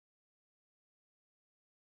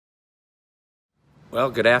Well,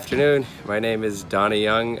 good afternoon. My name is Donnie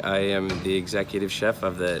Young. I am the executive chef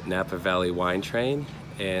of the Napa Valley wine train,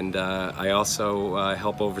 and I also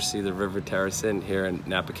help oversee the River Terrace Inn here in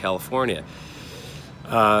Napa, California.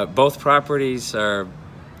 Both properties are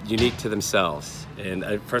unique to themselves,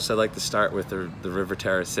 and first I'd like to start with the River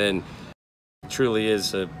Terrace Inn. It truly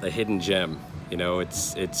is a hidden gem. You know,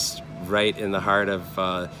 it's right in the heart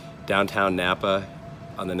of downtown Napa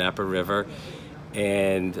on the Napa River.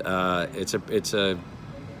 And it's a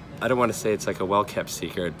I don't want to say it's like a well-kept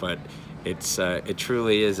secret, but it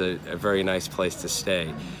truly is a very nice place to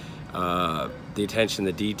stay. The attention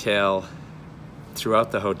to detail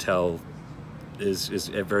throughout the hotel is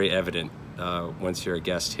very evident once you're a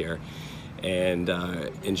guest here. And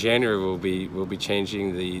in January we'll be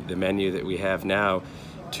changing the menu that we have now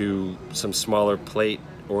to some smaller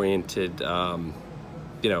plate-oriented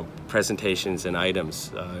presentations and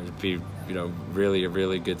items. It'd be, really a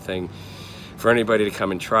really good thing for anybody to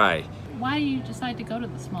come and try. Why do you decide to go to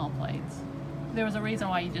the small plates? There was a reason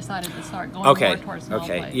why you decided to start going more towards small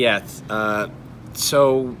plates. Okay, yeah.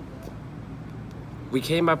 So we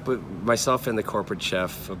came up with, myself and the corporate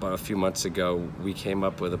chef about a few months ago, we came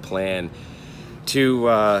up with a plan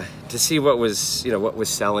to see what was, what was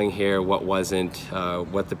selling here, what wasn't,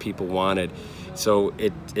 what the people wanted. So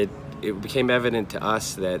it became evident to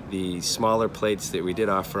us that the smaller plates that we did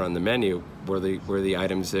offer on the menu were the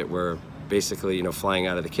items that were basically, flying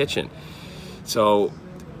out of the kitchen. So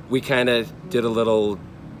we kind of did a little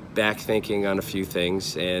back thinking on a few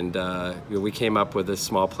things, and we came up with a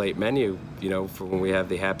small plate menu, for when we have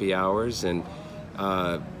the happy hours, and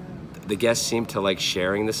the guests seem to like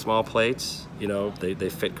sharing the small plates. They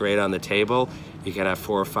fit great on the table. You can have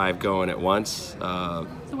 4 or 5 going at once. So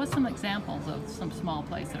what's some examples of some small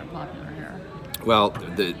plates that are popular here? Well,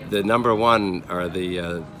 the number one are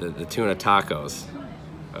the tuna tacos.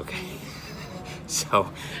 Okay.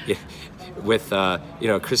 So with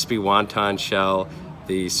crispy wonton shell,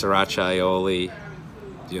 the sriracha aioli,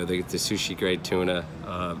 the sushi grade tuna,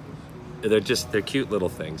 they're cute little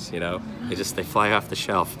things. They fly off the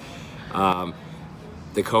shelf.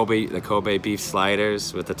 The Kobe beef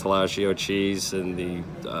sliders with the Taleggio cheese and the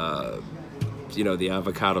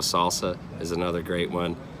avocado salsa is another great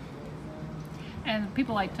one. And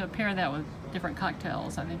people like to pair that with different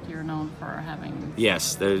cocktails. I think you're known for having...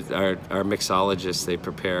 Yes, our mixologists, they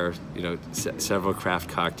prepare several craft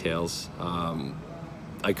cocktails.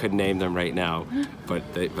 I couldn't name them right now, but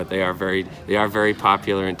they are very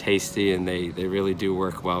popular and tasty, and they really do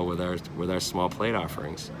work well with our small plate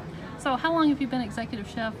offerings. So how long have you been executive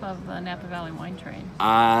chef of the Napa Valley wine train?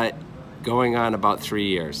 Going on about 3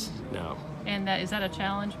 years now. And is that a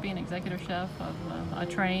challenge, being executive chef of a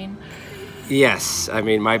train? Yes, I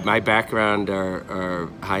mean my background are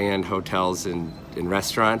high-end hotels and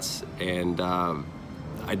restaurants, and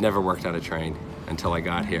I'd never worked on a train until I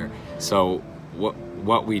got here. So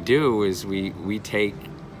what we do is we take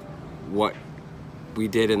what we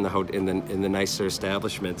did in the nicer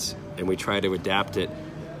establishments, and we try to adapt it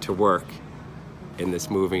to work in this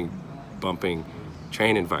moving, bumping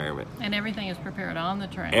train environment. And everything is prepared on the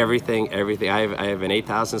train? Everything. I have an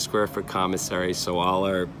 8,000 square foot commissary, so all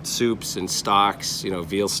our soups and stocks,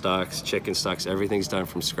 veal stocks, chicken stocks, everything's done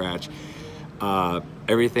from scratch.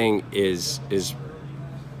 Everything is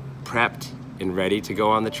prepped and ready to go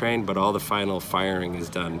on the train, but all the final firing is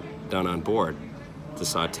done on board. The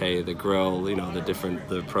saute, the grill,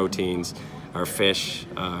 the proteins, our fish.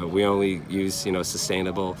 We only use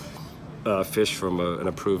sustainable fish from an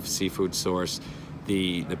approved seafood source.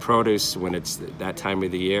 The produce, when it's that time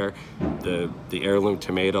of the year, the heirloom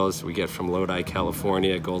tomatoes we get from Lodi,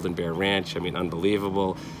 California, Golden Bear Ranch. I mean,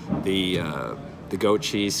 unbelievable. The goat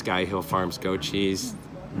cheese, Sky Hill Farms goat cheese,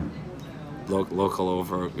 local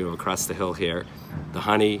over across the hill here. The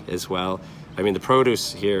honey as well. I mean, the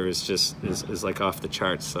produce here is like off the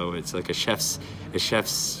charts. So it's like a chef's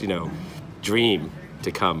dream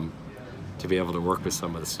to come to be able to work with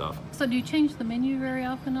some of the stuff. So do you change the menu very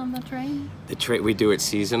often on the train? We do it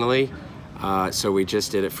seasonally. So we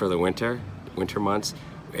just did it for the winter months,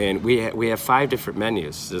 and we have 5 different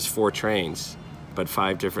menus. There's 4 trains, but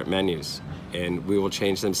 5 different menus, and we will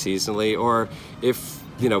change them seasonally. Or if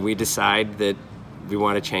we decide that we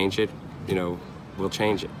want to change it, we'll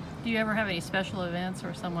change it. Do you ever have any special events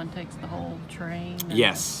where someone takes the whole train?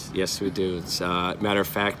 Yes, we do. It's, matter of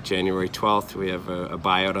fact, January 12th, we have a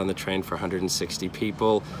buyout on the train for 160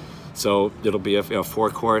 people. So it'll be a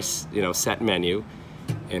 4-course, set menu,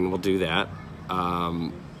 and we'll do that.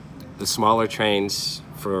 The smaller trains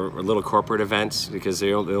for little corporate events, because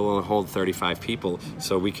they'll only hold 35 people,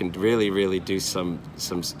 so we can really do some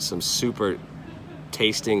super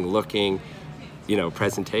tasting, looking, you know,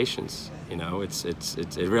 presentations. You know,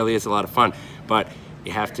 it really is a lot of fun, but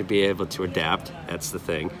you have to be able to adapt. That's the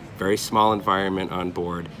thing. Very small environment on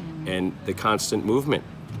board, and the constant movement.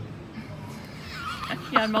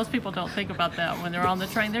 Yeah, and most people don't think about that when they're on the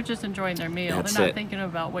train. They're just enjoying their meal. They're not thinking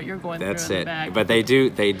about what you're going through in the back. But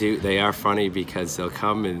they are funny because they'll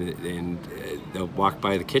come and they'll walk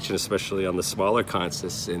by the kitchen, especially on the smaller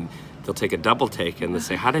consists, and they'll take a double take and they'll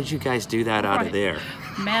say, "How did you guys do that out of there?"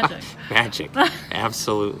 Magic. Magic.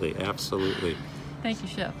 Absolutely, absolutely. Thank you,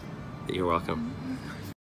 Chef. You're welcome.